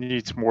languages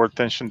needs more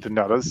attention than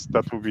others?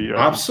 That would be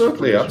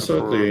absolutely.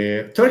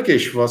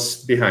 Turkish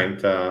was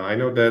behind. I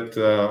know that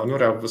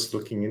Onura was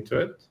looking into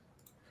it.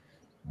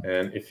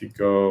 And if you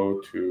go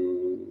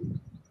to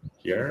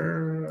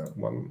here,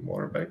 one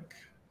more back.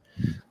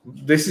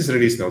 This is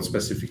release note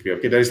specifically.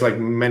 Okay, there is like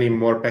many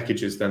more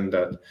packages than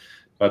that.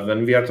 But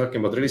when we are talking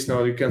about release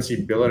now, you can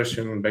see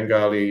Belarusian,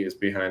 Bengali is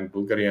behind,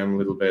 Bulgarian a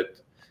little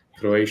bit,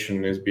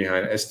 Croatian is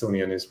behind,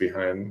 Estonian is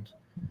behind,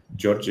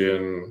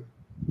 Georgian,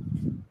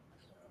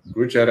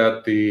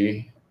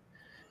 Gujarati,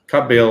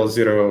 Kabyle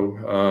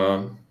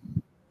 0,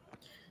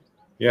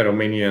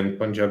 Romanian,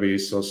 Punjabi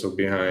is also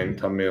behind,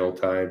 Tamil,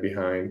 Thai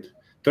behind.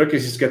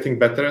 Turkish is getting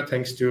better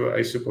thanks to,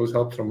 I suppose,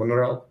 help from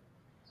Monoral.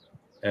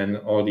 And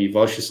all the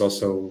Welsh is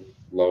also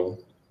low.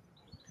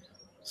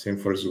 Same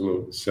for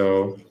Zulu.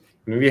 So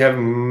we have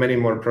many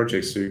more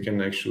projects, so you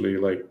can actually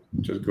like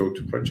just go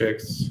to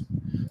projects,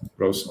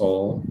 browse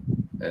all,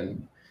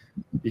 and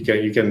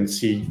you can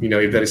see,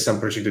 if there is some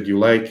project that you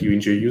like, you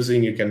enjoy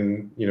using, you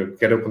can,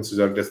 get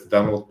openSUSE. That's the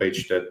download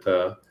page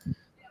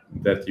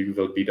that you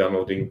will be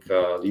downloading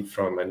lib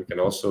from, and you can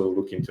also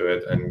look into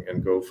it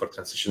and go for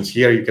transitions.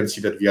 Here you can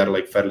see that we are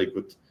like fairly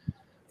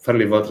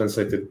well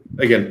translated.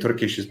 Again,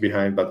 Turkish is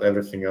behind, but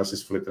everything else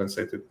is fully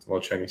translated,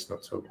 while Chinese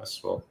not so as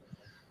well.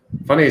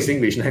 Funny is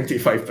English,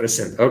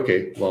 95%.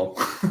 Okay, well,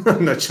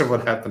 I'm not sure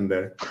what happened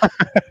there.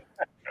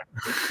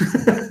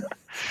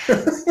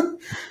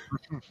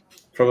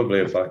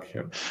 Probably a bug.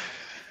 Yeah.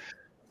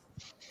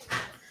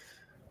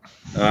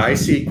 I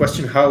see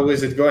question, how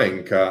is it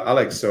going?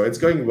 Alex, so it's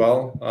going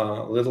well.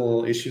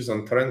 Little issues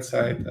on torrent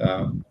side.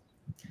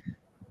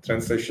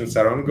 Translations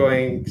are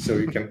ongoing, so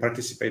you can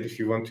participate if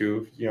you want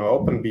to,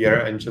 open beer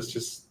and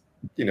just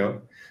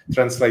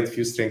translate a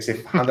few strings.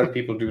 If 100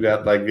 people do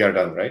that, like we are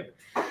done, right?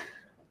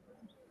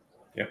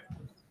 Yeah.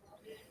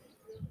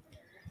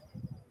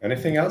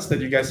 Anything else that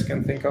you guys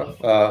can think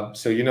of?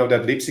 So you know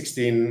that lib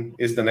 16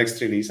 is the next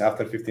release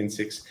after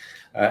 15.6.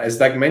 As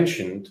Doug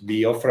mentioned,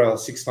 we offer a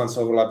 6 months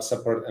overlap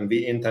support, and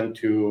we intend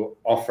to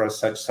offer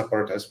such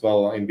support as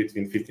well in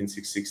between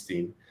 15.6,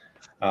 16.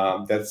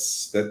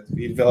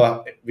 we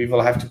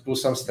will have to pull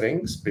some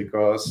strings,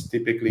 because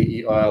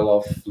typically EOL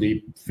of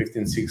LEAP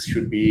 15.6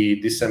 should be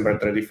December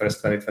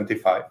 31st,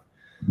 2025.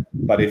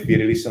 But if we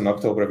release in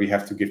October, we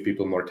have to give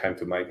people more time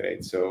to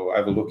migrate. So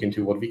I will look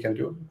into what we can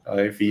do.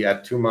 If we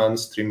add 2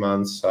 months, 3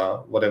 months,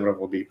 whatever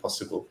will be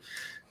possible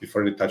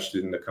before they touch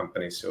it in the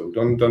company. So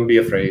don't be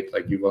afraid.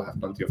 Like, you will have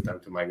plenty of time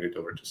to migrate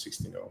over to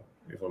 16.0.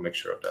 We will make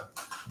sure of that.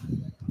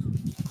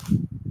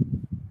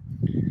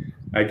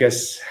 I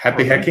guess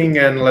happy hacking,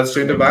 and let's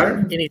join the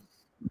bar.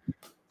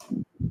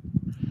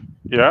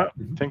 Yeah,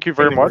 thank you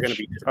very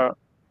much.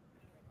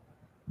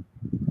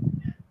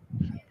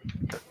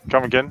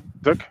 Come again,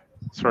 Doug?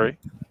 Sorry.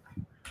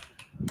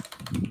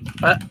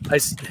 I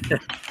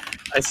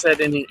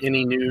said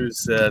any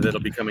news that'll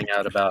be coming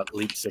out about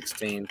LEAP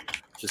 16,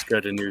 just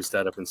go to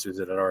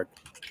news.opensuse.org,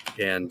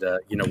 and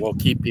we'll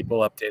keep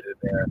people updated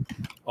there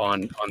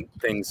on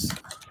things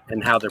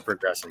and how they're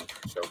progressing.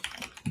 So,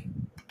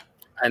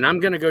 and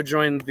I'm going to go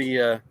join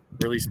the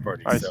release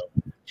party. Nice. So,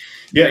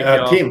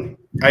 yeah, team,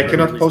 I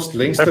cannot post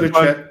links to the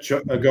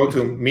chat. Go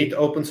to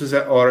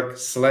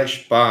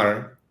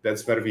meetopenSUSE.org/bar.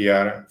 That's where we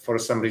are. For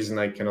some reason,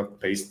 I cannot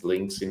paste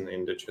links in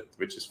the chat,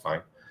 which is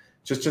fine.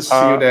 Just see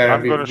you there.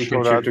 I'm going to we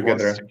show can that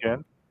together once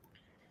again.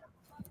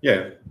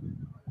 Yeah.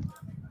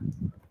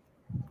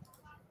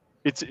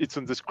 It's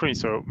on the screen.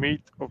 So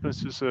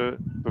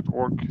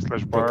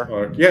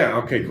meetopenSUSE.org/bar. Yeah.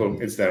 Okay.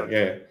 Cool. It's there.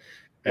 Yeah.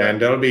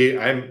 And there'll be.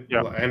 I'm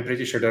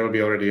pretty sure there will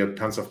be already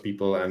tons of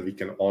people, and we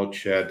can all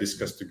chat,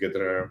 discuss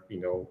together.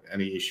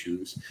 Any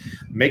issues.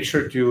 Make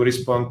sure to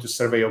respond to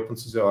survey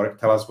openSUSE.org.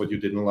 Tell us what you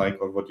didn't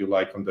like or what you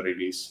like on the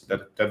release.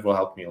 That will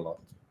help me a lot.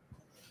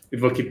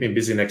 It will keep me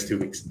busy next 2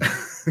 weeks.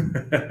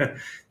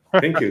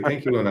 Thank you,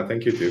 Luna.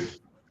 Thank you too.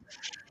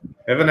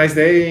 Have a nice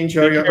day.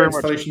 Enjoy your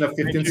installation of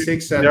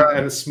 15.6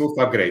 and a smooth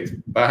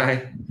upgrade.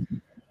 Bye.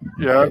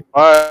 Yeah.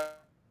 Bye.